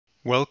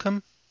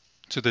Welcome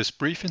to this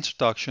brief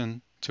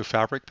introduction to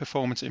Fabric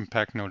Performance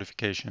Impact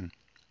Notification.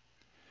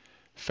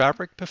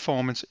 Fabric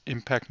Performance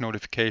Impact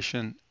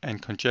Notification and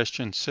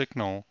Congestion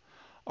Signal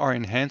are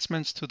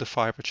enhancements to the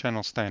Fibre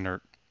Channel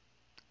standard,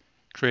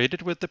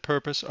 created with the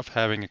purpose of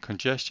having a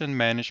congestion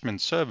management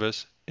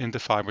service in the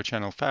Fibre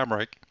Channel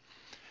fabric,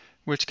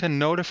 which can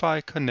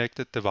notify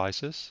connected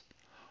devices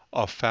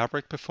of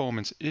fabric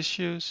performance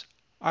issues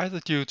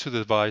either due to the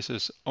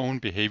device's own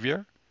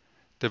behavior,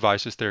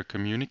 devices they're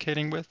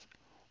communicating with,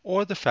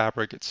 or the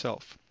fabric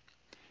itself,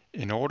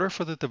 in order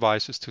for the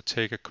devices to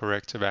take a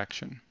corrective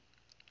action.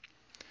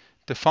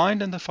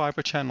 Defined in the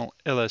Fibre Channel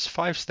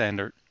LS5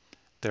 standard,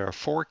 there are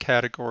 4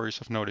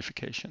 categories of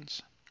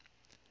notifications: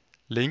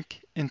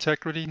 link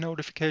integrity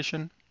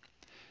notification,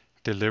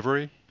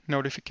 delivery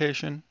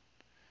notification,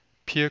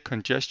 peer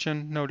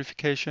congestion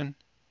notification,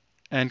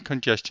 and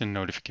congestion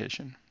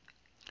notification.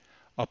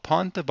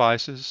 Upon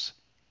devices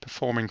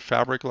performing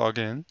fabric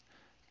login,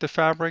 the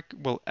fabric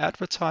will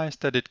advertise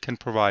that it can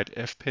provide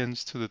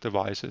FPINs to the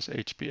device's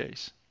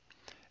HBAs,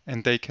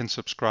 and they can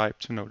subscribe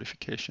to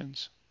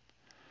notifications,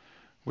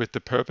 with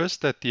the purpose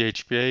that the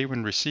HBA,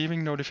 when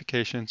receiving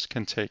notifications,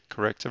 can take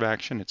corrective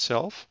action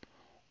itself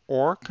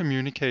or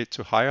communicate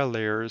to higher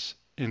layers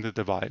in the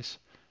device,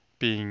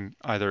 being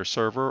either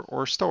server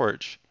or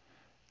storage,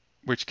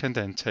 which can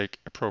then take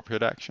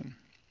appropriate action.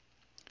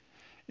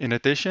 In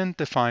addition,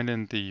 defined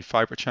in the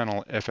Fibre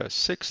Channel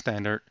FS6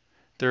 standard,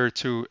 there are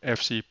 2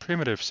 FC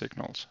primitive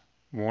signals: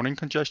 warning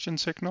congestion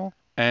signal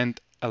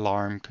and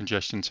alarm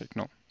congestion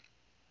signal.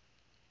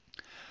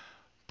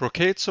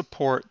 Brocade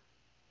support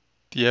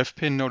the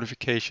FPIN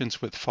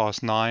notifications with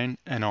FOS9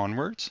 and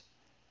onwards,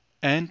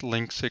 and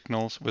link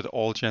signals with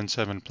all Gen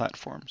 7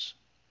 platforms.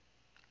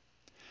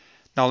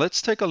 Now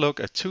let's take a look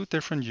at 2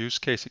 different use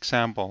case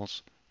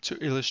examples to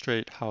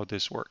illustrate how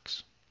this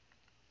works.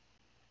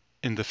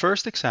 In the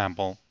first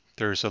example,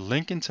 there is a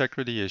link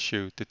integrity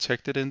issue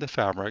detected in the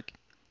fabric,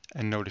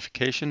 and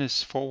notification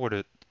is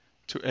forwarded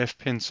to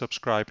FPIN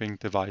subscribing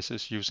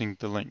devices using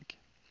the link.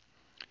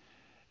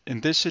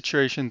 In this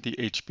situation, the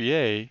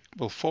HBA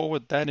will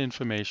forward that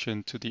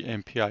information to the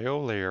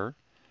MPIO layer,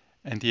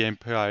 and the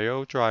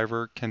MPIO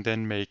driver can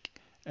then make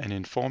an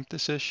informed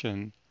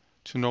decision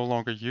to no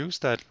longer use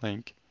that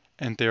link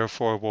and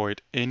therefore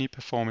avoid any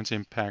performance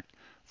impact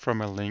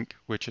from a link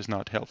which is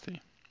not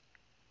healthy.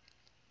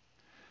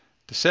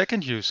 The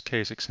second use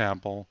case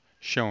example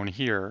shown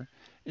here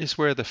is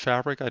where the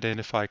fabric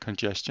identifies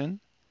congestion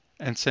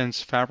and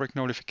sends fabric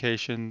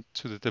notification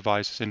to the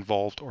devices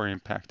involved or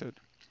impacted.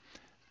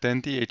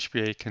 Then the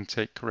HBA can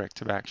take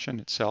corrective action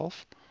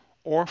itself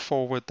or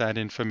forward that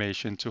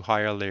information to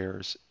higher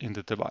layers in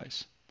the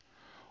device.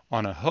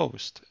 On a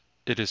host,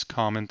 it is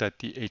common that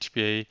the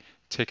HBA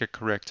take a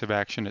corrective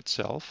action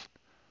itself,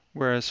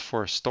 whereas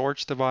for a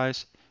storage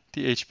device,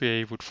 the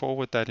HBA would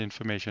forward that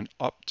information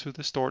up to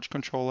the storage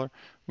controller,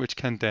 which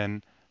can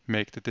then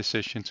make the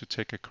decision to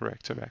take a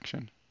corrective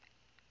action.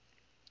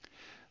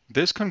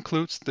 This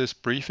concludes this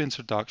brief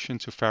introduction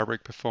to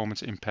Fabric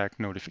Performance Impact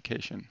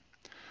Notification.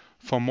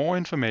 For more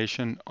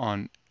information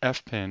on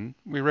FPIN,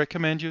 we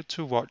recommend you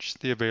to watch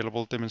the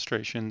available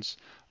demonstrations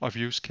of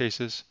use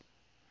cases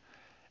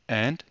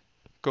and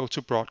go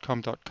to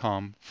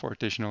broadcom.com for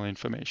additional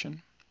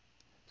information.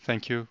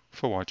 Thank you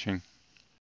for watching.